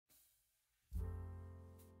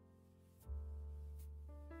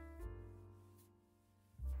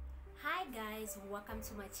guys, welcome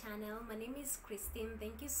to my channel. My name is Christine.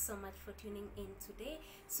 Thank you so much for tuning in today.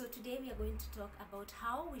 So today we are going to talk about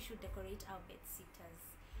how we should decorate our bed sitters.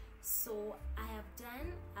 So I have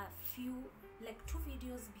done a few, like 2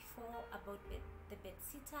 videos before about the bed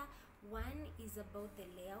sitter. One is about the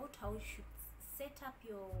layout, how you should set up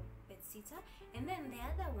your bed sitter, and then the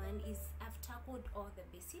other one is I've tackled all the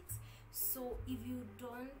basics. So if you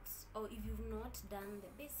don't, or if you've not done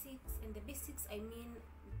the basics, and the basics I mean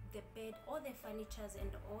the bed, all the furnitures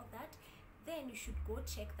and all that, then you should go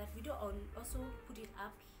check that video. I'll also put it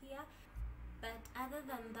up here. But other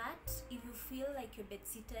than that, if you feel like your bed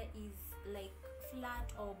sitter is like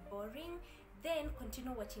flat or boring, then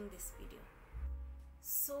continue watching this video.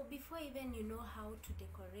 So before even you know how to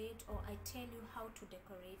decorate, or I tell you how to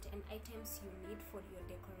decorate and items you need for your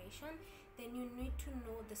decoration, then you need to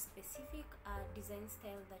know the specific design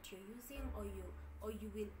style that you're using, or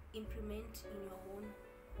you will implement in your own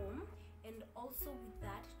home. And also with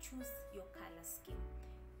that, choose your color scheme.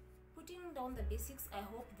 Putting down the basics, I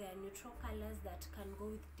hope there are neutral colors that can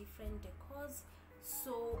go with different decors.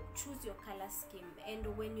 So choose your color scheme, and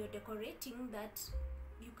when you're decorating that,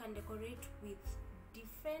 you can decorate with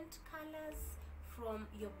different colors from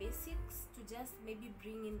your basics to just maybe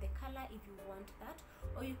bring in the color if you want that,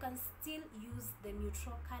 or you can still use the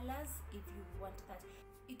neutral colors if you want that.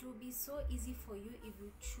 It will be so easy for you if you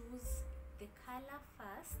choose the color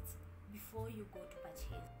first before you go to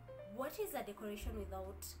purchase. What is a decoration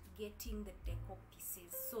without getting the decor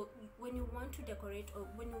pieces? So when you want to decorate, or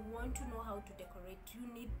when you want to know how to decorate, you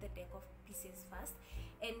need the decor pieces first,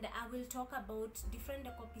 and I will talk about different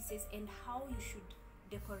decor pieces and how you should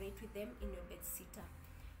decorate with them in your bed sitter.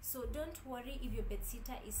 So don't worry if your bed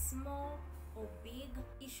sitter is small or big,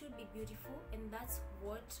 it should be beautiful, and that's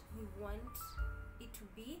what we want it to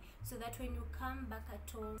be, so that when you come back at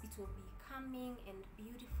home, it will be calming and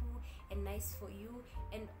beautiful and nice for you,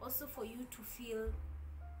 and also for you to feel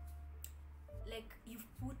like you've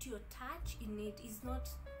put your touch in it. It's not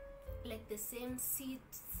like the same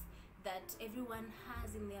seats that everyone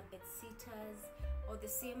has in their bed sitters, or the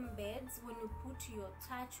same beds. When you put your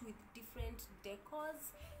touch with different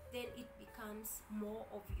decors, then it becomes more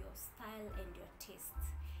of your style and your taste.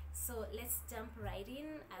 So let's jump right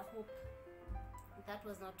in. I hope that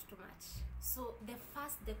was not too much. So the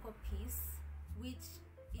first decor piece, which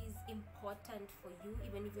is important for you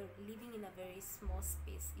even if you're living in a very small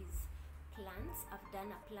space, is plants. I've done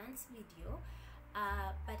a plants video,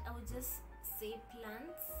 but I would just say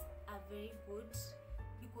plants are very good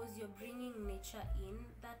because you're bringing nature in.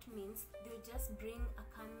 That means they'll just bring a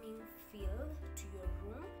calming feel to your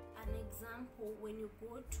room. An example, when you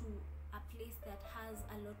go to a place that has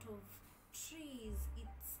a lot of trees,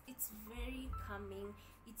 it's very calming,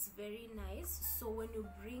 it's very nice. So when you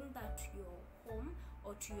bring that to your home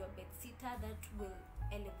or to your bed sitter, that will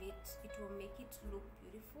elevate, it will make it look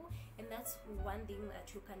beautiful. And that's one thing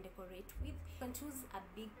that you can decorate with. You can choose a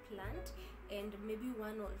big plant and maybe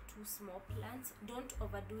 1 or 2 small plants. Don't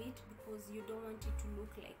overdo it because you don't want it to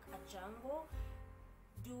look like a jungle.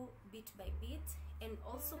 Do bit by bit, and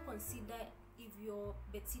also consider if your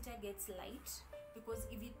bed sitter gets light, because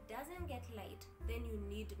if it doesn't get light, then you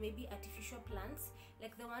need maybe artificial plants.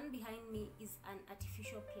 Like the one behind me is an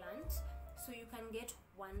artificial plant, so you can get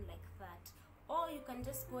one like that, or you can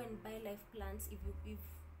just go and buy live plants. If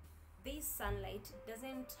there's sunlight, it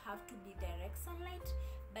doesn't have to be direct sunlight,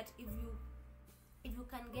 but if you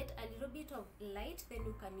can get a little bit of light, then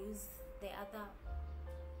you can use the other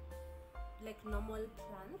like normal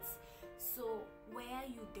plants. So where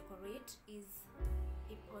you decorate is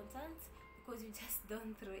important, because you just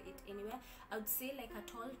don't throw it anywhere. I would say like a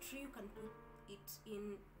tall tree, you can put it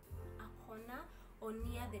in a corner or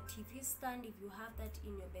near the TV stand if you have that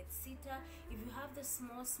in your bed sitter. If you have the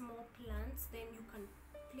small plants, then you can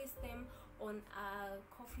place them on a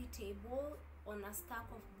coffee table, on a stack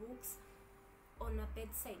of books, on a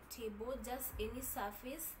bedside table, just any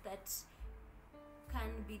surface that can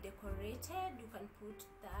be decorated. You can put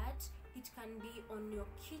that. It can be on your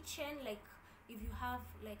kitchen, like if you have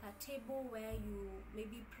like a table where you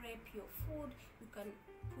maybe prep your food, you can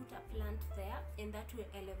put a plant there, and that will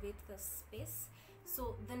elevate the space.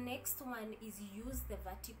 So the next one is use the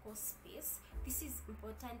vertical space. This is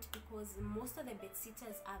important because most of the bed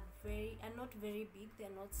sitters are not very big,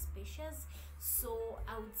 they're not spacious. So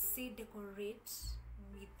I would say decorate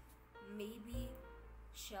with maybe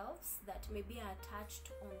shelves that maybe are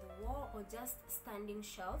attached on the wall, or just standing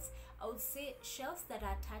shelves. I would say shelves that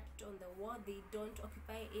are attached on the wall, they don't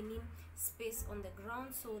occupy any space on the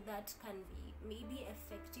ground, so that can be maybe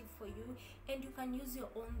effective for you, and you can use your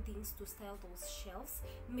own things to style those shelves.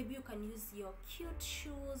 Maybe you can use your cute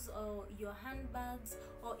shoes or your handbags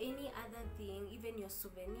or any other thing, even your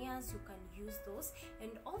souvenirs, you can use those.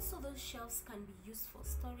 And also those shelves can be used for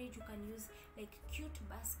storage. You can use like cute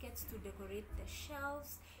baskets to decorate the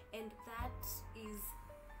shelves, and that is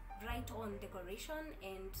right on decoration.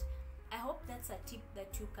 And I hope that's a tip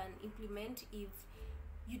that you can implement. If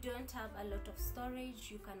you don't have a lot of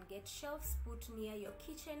storage, you can get shelves put near your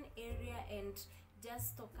kitchen area and just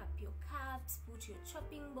stock up your cups, put your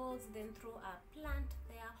chopping boards, then throw a plant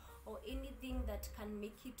there or anything that can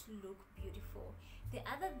make it look beautiful. The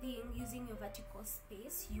other thing, using your vertical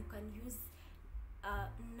space, you can use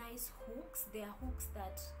nice hooks. There are hooks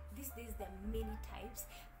that these days there are many types.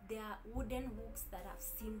 There are wooden hooks that I've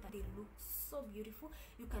seen that they look so beautiful.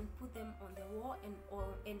 You can put them on the wall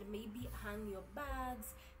and maybe hang your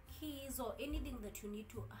bags, keys, or anything that you need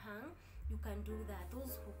to hang. You can do that.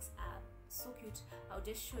 Those hooks are so cute. I'll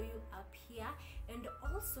just show you up here. And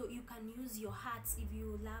also you can use your hats. If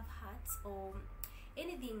you love hats or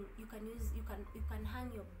anything, you can use, you can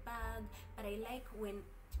hang your bag. But I like when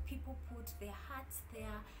people put their hats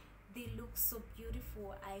there, they look so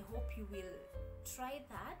beautiful. I hope you will try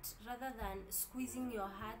that. Rather than squeezing your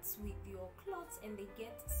hats with your clothes and they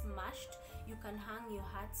get smashed, you can hang your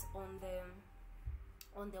hats on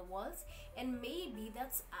the walls. And maybe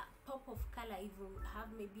that's a pop of color. If you have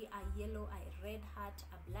maybe a yellow, a red hat,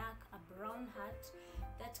 a black, a brown hat,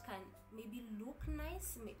 that can maybe look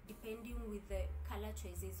nice depending with the color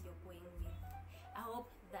choices you're going with. I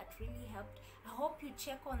hope that really helped. I hope you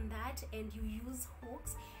check on that and you use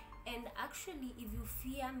hooks. And actually, if you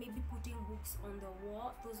fear maybe putting hooks on the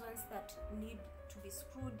wall, those ones that need to be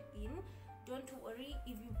screwed in, don't worry.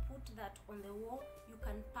 If you put that on the wall, you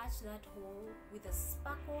can patch that hole with a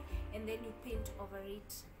sparkle and then you paint over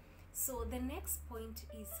it. So the next point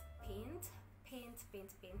is paint.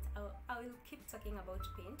 I will keep talking about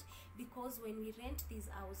paint because when we rent these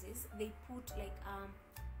houses, they put like a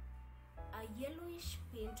yellowish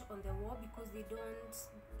paint on the wall because they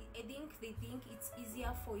think it's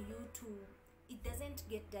easier for you to, it doesn't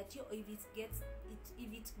get dirty, or if it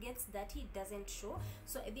gets dirty, it doesn't show.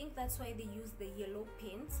 So I think that's why they use the yellow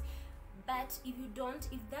paints. But if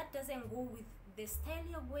that doesn't go with the style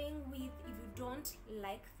you're going with, if you don't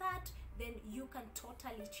like that, then you can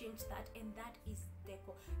totally change that, and that is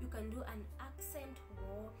deco. You can do an accent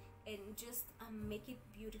wall and just make it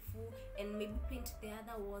beautiful, and maybe paint the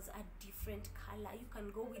other walls a different color. You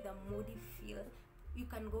can go with a moody feel, you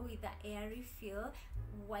can go with the airy feel.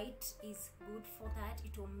 White is good for that.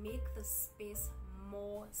 It will make the space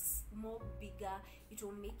more bigger. It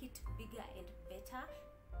will make it bigger and better.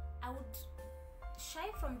 I would shy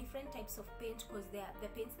from different types of paint because they are the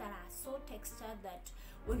paints that are so textured that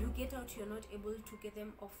when you get out, you're not able to get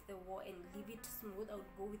them off the wall and leave it smooth. I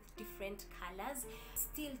would go with different colors.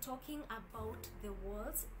 Still talking about the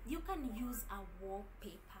walls, you can use a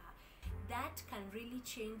wallpaper. That can really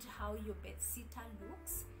change how your bedsitter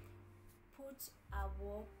looks. Put a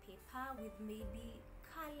wallpaper with maybe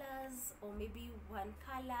colors, or maybe one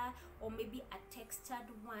color, or maybe a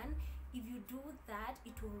textured one. If you do that,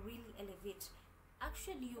 it will really elevate.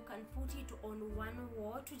 Actually, you can put it on one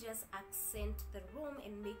wall to just accent the room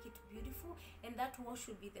and make it beautiful, and that wall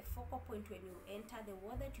should be the focal point when you enter. The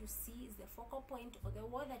wall that you see is the focal point, or the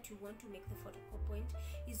wall that you want to make the focal point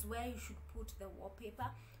is where you should put the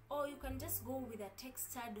wallpaper. Or you can just go with a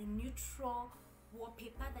textured neutral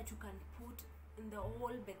wallpaper that you can put in the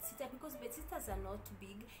whole bedsitter, because bedsitters are not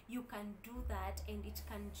big. You can do that and it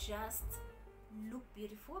can just look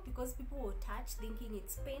beautiful, because people will touch thinking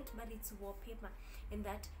it's paint, but it's wallpaper, and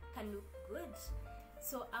that can look good.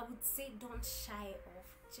 So I would say don't shy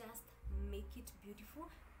off, just make it beautiful,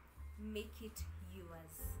 make it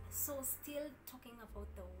yours. So still talking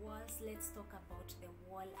about the walls, let's talk about the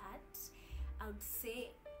wall art. I would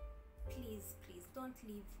say please don't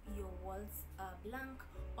leave your walls blank,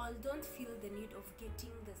 or don't feel the need of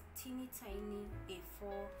getting the teeny tiny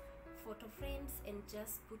A4 photo frames and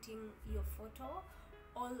just putting your photo.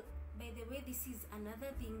 All, by the way, this is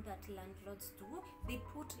another thing that landlords do. They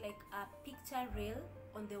put like a picture rail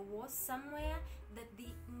on the wall somewhere that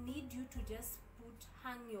they need you to just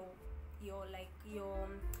hang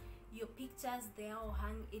your pictures there, or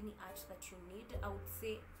hang any art that you need. I would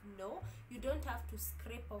say no, you don't have to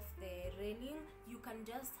scrape off the railing. You can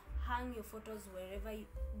just hang your photos wherever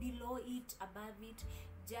below it, above it.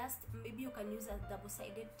 Just maybe you can use a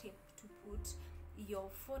double-sided tape to put your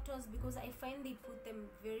photos, because I find they put them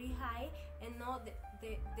very high, and now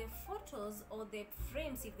the photos or the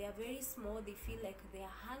frames, if they are very small, they feel like they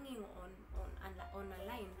are hanging on a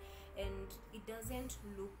line. and it doesn't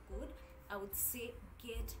look good, I would say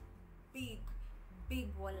get big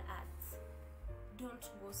wall arts. Don't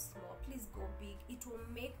go small, please go big. It will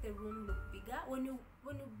make the room look bigger. When you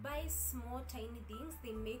buy small tiny things,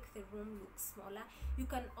 they make the room look smaller. You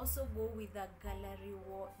can also go with a gallery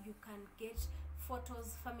wall. You can get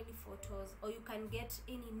photos, family photos, or you can get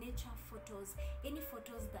any nature photos, any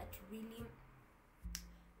photos that really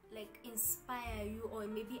like inspire you, or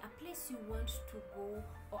maybe a place you want to go,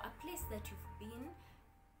 or a place that you've been.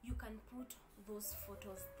 You can put those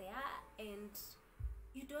photos there, and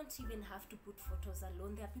you don't even have to put photos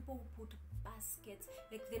alone. There are people who put baskets,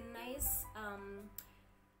 like the nice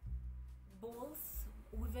bowls,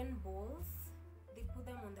 woven bowls, they put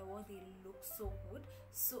them on the wall, they look so good.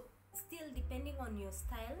 So still, depending on your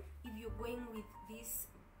style, if you're going with this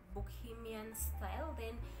bohemian style,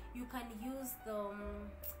 then you can use the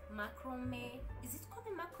macrame. Is it called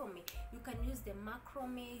the macrame? You can use the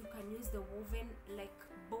macrame, you can use the woven like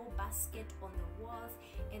bow basket on the walls,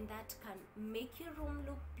 and that can make your room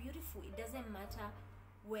look beautiful. It doesn't matter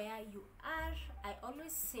where you are. I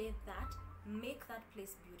always say that make that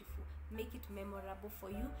place beautiful, make it memorable for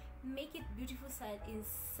you, make it beautiful in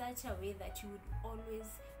such a way that you would always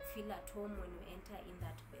feel at home when you enter in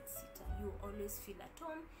that bedsitter. You always feel at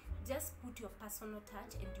home. Just put your personal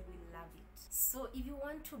touch and you will love it. So if you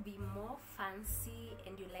want to be more fancy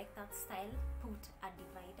and you like that style, put a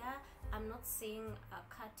divider. I'm not saying a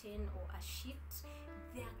curtain or a sheet.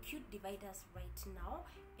 There are cute dividers right now,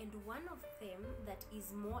 and one of them that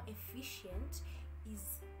is more efficient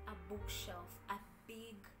is a bookshelf, a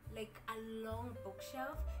big, like a long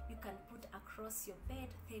bookshelf. You can put across your bed,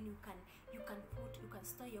 then you can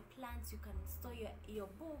store your plants, you can store your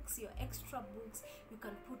books, your extra books, you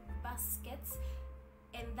can put baskets,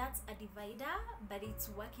 and that's a divider, but it's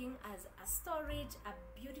working as a storage, a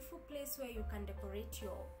beautiful place where you can decorate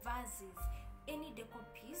your vases. Any decor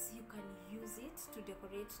piece, you can use it to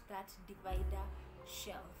decorate that divider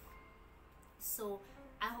shelf. So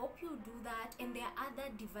I hope you do that. And there are other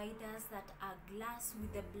dividers that are glass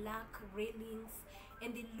with the black railings,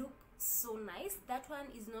 and they look so nice. That one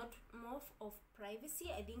is not more of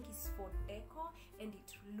privacy, I think it's for decor, and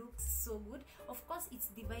it looks so good. Of course, it's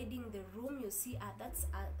dividing the room. You see, that's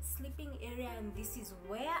a sleeping area, and this is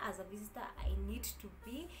where as a visitor I need to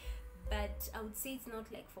be. But I would say it's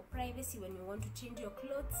not like for privacy. When you want to change your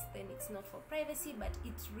clothes, then it's not for privacy, but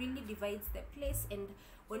it really divides the place. And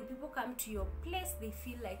when people come to your place, they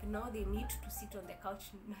feel like now they need to sit on the couch,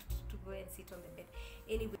 not to go and sit on the bed.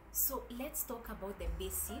 Anyway, so let's talk about the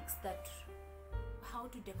basics, that how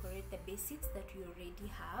to decorate the basics that you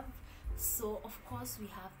already have. So of course we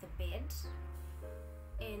have the bed,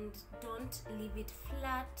 and don't leave it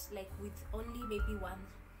flat, like with only maybe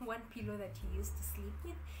one pillow that you used to sleep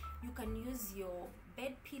with. You can use your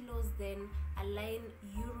bed pillows, then align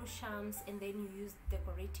Euro charms, and then you use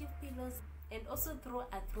decorative pillows, and also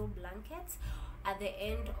throw blankets at the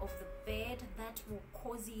end of the bed. That will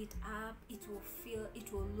cozy it up. It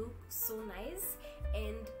will look so nice,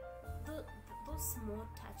 and those small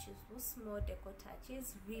touches, those small decor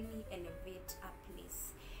touches really elevate a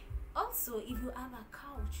place. Also, if you have a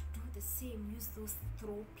couch, do the same. Use those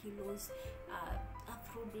throw pillows,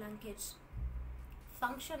 a throw blanket,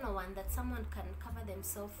 functional one that someone can cover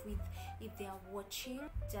themselves with if they are watching.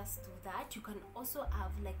 Just do that. You can also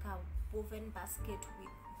have like a woven basket with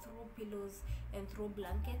throw pillows and throw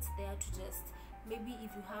blankets there to just, maybe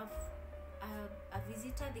if you have a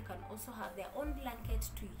visitor, they can also have their own blanket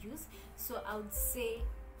to use. So I would say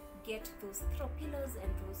get those throw pillows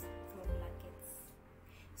and those throw blankets.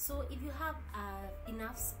 So if you have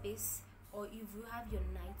enough space, or if you have your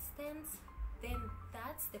nightstands, then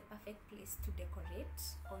that's the perfect place to decorate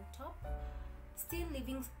on top. Still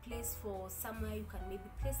leaving place for somewhere you can maybe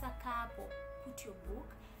place a cup or put your book.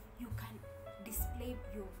 You can display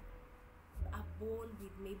a bowl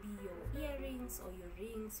with maybe your earrings or your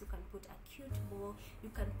rings. You can put a cute bowl. You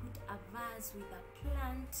can put a vase with a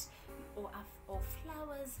plant or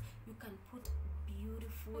flowers. You can put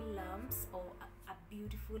beautiful lamps, or a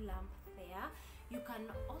beautiful lamp there. You can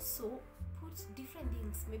also put different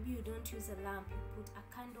things. Maybe you don't use a lamp, you put a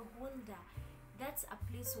candle holder. That's a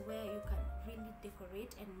place where you can really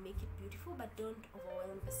decorate and make it beautiful, but don't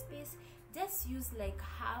overwhelm the space. Just use like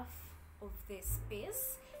half of the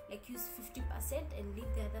space, like use 50% and leave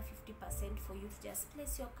the other 50% for you to just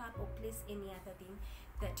place your cup or place any other thing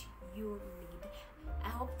that you need. I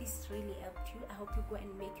hope this really helped you. I hope you go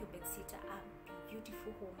and make your bedsitter a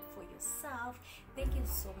beautiful home for yourself. Thank you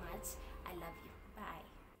so much. I love you. Bye.